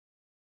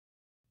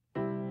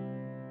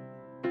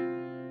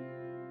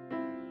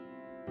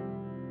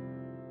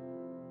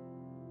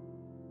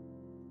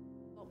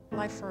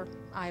Life for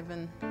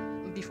Ivan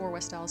before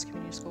West Dallas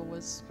Community School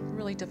was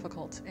really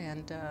difficult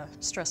and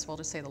stressful,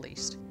 to say the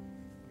least.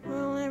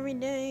 Well, every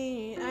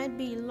day I'd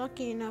be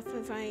lucky enough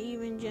if I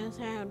even just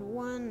had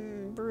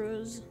one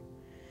bruise,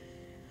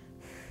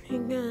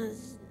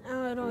 because I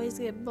would always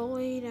get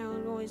bullied, I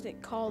would always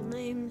get called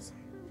names.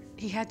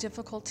 He had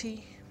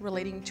difficulty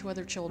relating to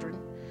other children,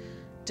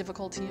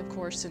 difficulty, of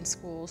course, in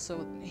school,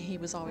 so he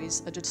was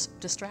always a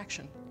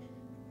distraction.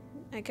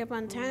 I kept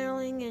on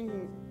tiling,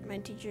 and my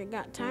teacher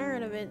got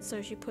tired of it, so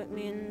she put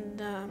me in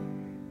the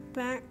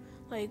back,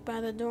 like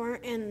by the door,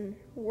 and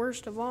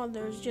worst of all,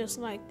 there's just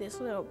like this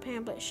little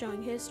pamphlet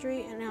showing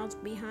history, and I was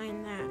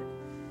behind that.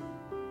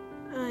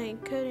 I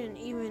couldn't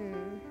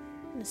even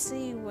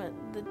see what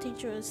the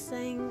teacher was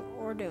saying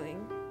or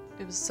doing.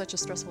 It was such a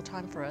stressful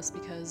time for us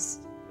because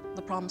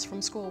the problems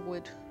from school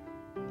would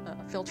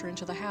filter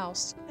into the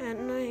house. At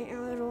night, I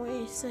would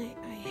always say,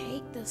 I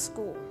hate this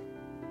school.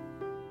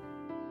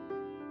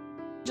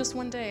 Just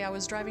one day, I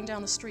was driving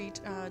down the street,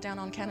 down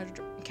on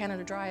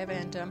Canada Drive,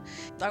 and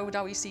I would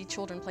always see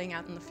children playing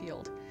out in the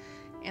field.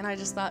 And I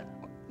just thought,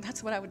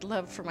 that's what I would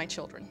love for my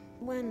children.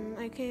 When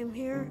I came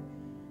here,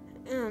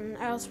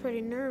 I was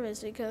pretty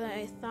nervous because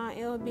I thought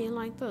it would be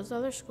like those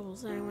other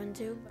schools that I went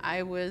to.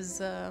 I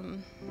was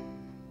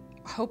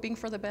hoping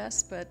for the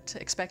best, but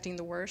expecting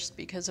the worst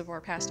because of our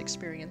past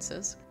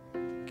experiences.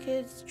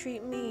 Kids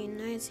treat me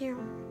nice here.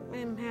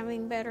 I'm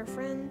having better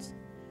friends.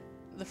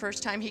 The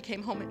first time he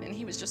came home and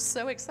he was just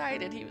so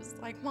excited. He was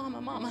like, Mama,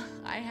 Mama,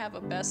 I have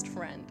a best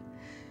friend.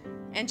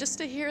 And just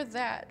to hear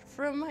that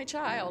from my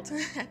child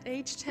at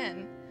age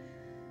 10,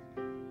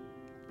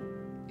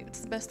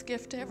 it's the best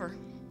gift ever.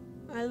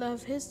 I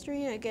love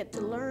history. I get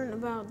to learn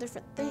about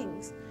different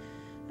things.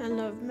 I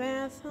love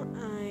math.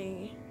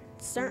 I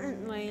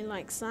certainly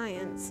like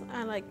science.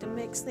 I like to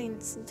mix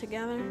things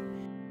together.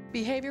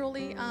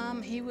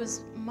 Behaviorally, he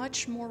was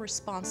much more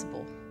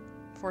responsible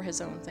for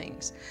his own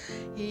things.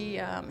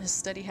 His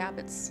study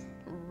habits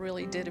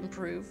really did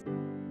improve.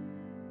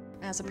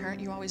 As a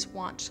parent, you always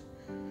want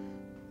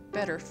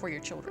better for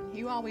your children.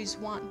 You always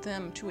want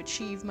them to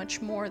achieve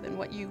much more than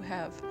what you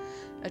have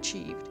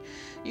achieved.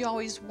 You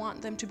always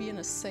want them to be in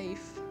a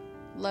safe,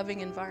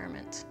 loving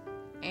environment.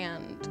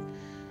 And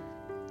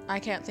I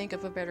can't think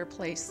of a better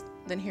place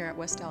than here at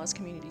West Dallas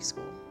Community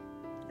School.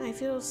 I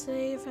feel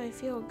safe, I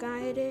feel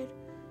guided,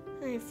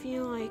 I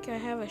feel like I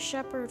have a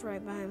shepherd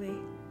right by me.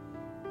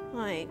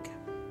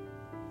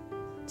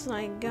 It's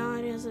like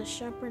God is a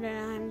shepherd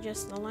and I'm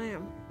just a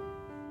lamb.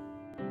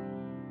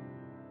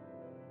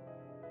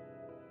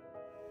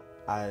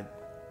 I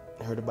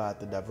heard about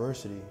the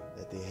diversity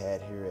that they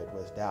had here at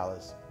West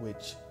Dallas,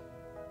 which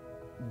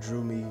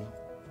drew me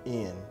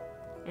in.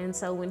 And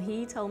so when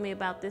he told me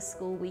about this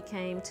school, we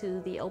came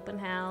to the open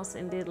house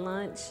and did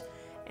lunch.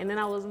 And then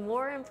I was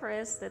more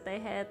impressed that they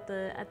had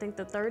I think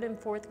the 3rd and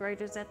 4th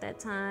graders at that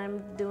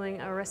time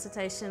doing a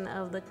recitation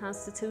of the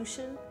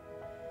Constitution.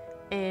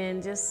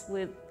 And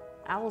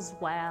I was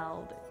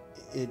wowed.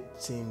 It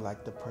seemed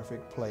like the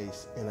perfect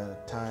place in a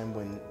time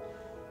when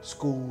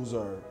schools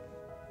are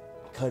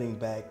cutting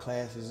back,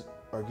 classes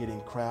are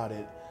getting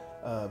crowded,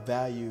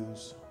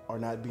 values are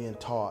not being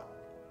taught.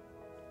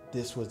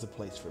 This was the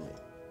place for me.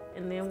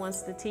 And then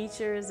once the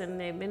teachers and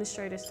the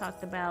administrators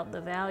talked about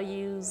the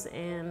values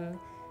and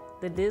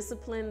the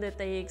discipline that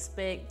they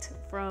expect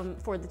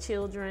for the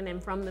children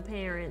and from the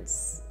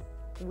parents,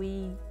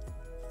 we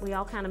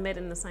all kind of met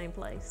in the same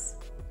place.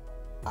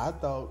 I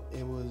thought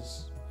it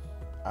was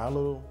our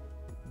little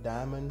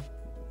diamond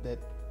that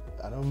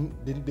I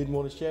didn't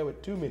want to share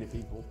with too many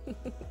people,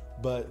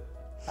 but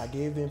I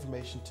gave the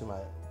information to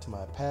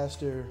my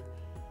pastor.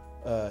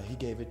 He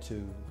gave it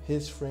to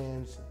his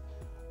friends,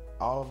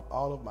 all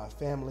of my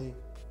family,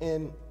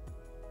 and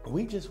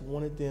we just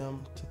wanted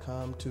them to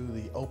come to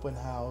the open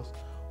house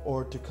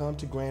or to come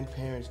to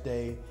Grandparents'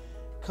 Day,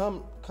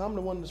 come to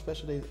one of the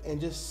special days and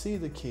just see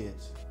the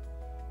kids,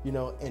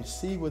 and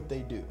see what they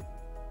do.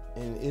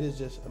 And it is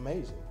just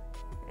amazing.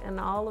 And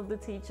all of the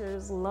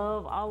teachers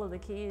love all of the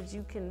kids.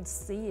 You can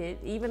see it.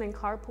 Even in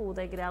carpool,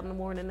 they get out in the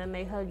morning and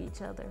they hug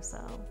each other. So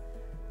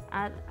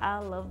I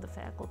love the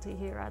faculty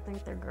here. I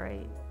think they're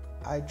great.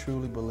 I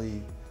truly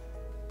believe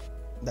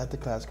that the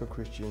classical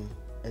Christian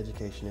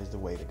education is the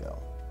way to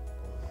go.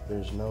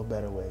 There's no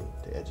better way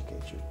to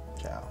educate your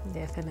child.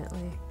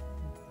 Definitely.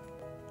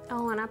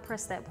 Oh, and I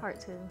pressed that part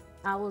too.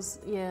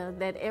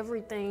 That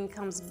everything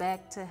comes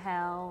back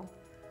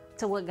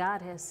to what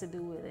God has to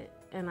do with it.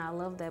 And I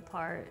love that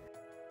part.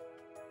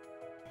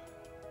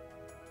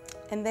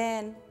 And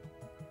then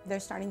they're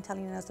starting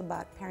telling us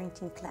about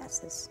parenting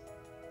classes.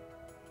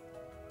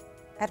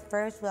 At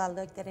first, I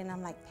looked at it and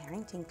I'm like,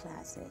 parenting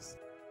classes?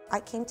 I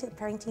came to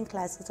parenting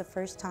classes the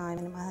first time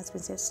and my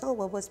husband said, so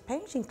what was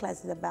parenting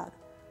classes about?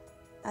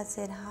 I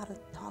said, how to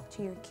talk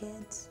to your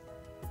kids,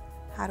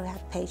 how to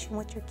have patience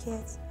with your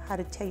kids, how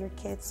to tell your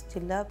kids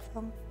to love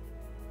them.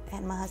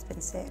 And my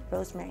husband said,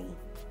 Rosemary,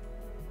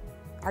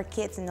 our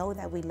kids know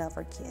that we love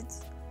our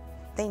kids.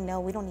 They know,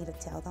 we don't need to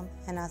tell them.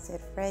 And I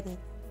said, Freddie,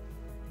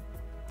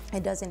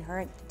 it doesn't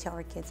hurt to tell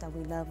our kids that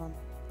we love them.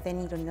 They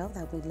need to know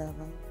that we love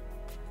them.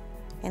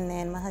 And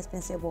then my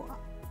husband said, well,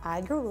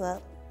 I grew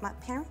up, my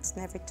parents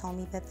never told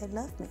me that they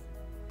loved me,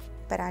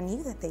 but I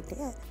knew that they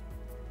did.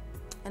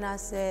 And I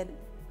said,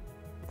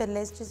 but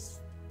let's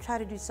just try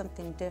to do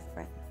something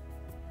different.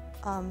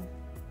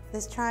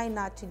 Let's try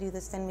not to do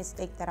the same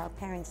mistake that our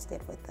parents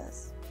did with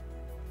us.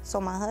 So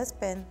my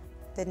husband,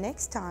 the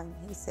next time,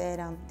 he said,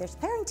 there's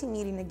parenting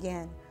meeting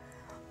again.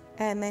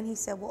 And then he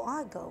said, well,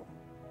 I'll go.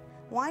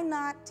 Why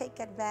not take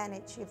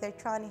advantage if they're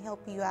trying to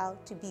help you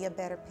out to be a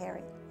better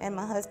parent? And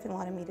my husband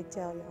wanted me to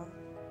tell y'all,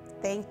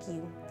 thank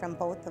you from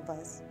both of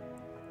us.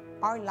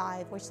 Our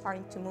life, we're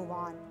starting to move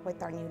on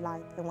with our new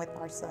life and with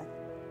our son.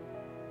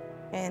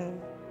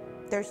 And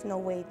there's no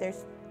way,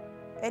 there's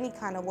any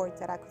kind of words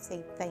that I could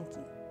say thank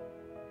you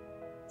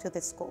to the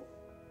school.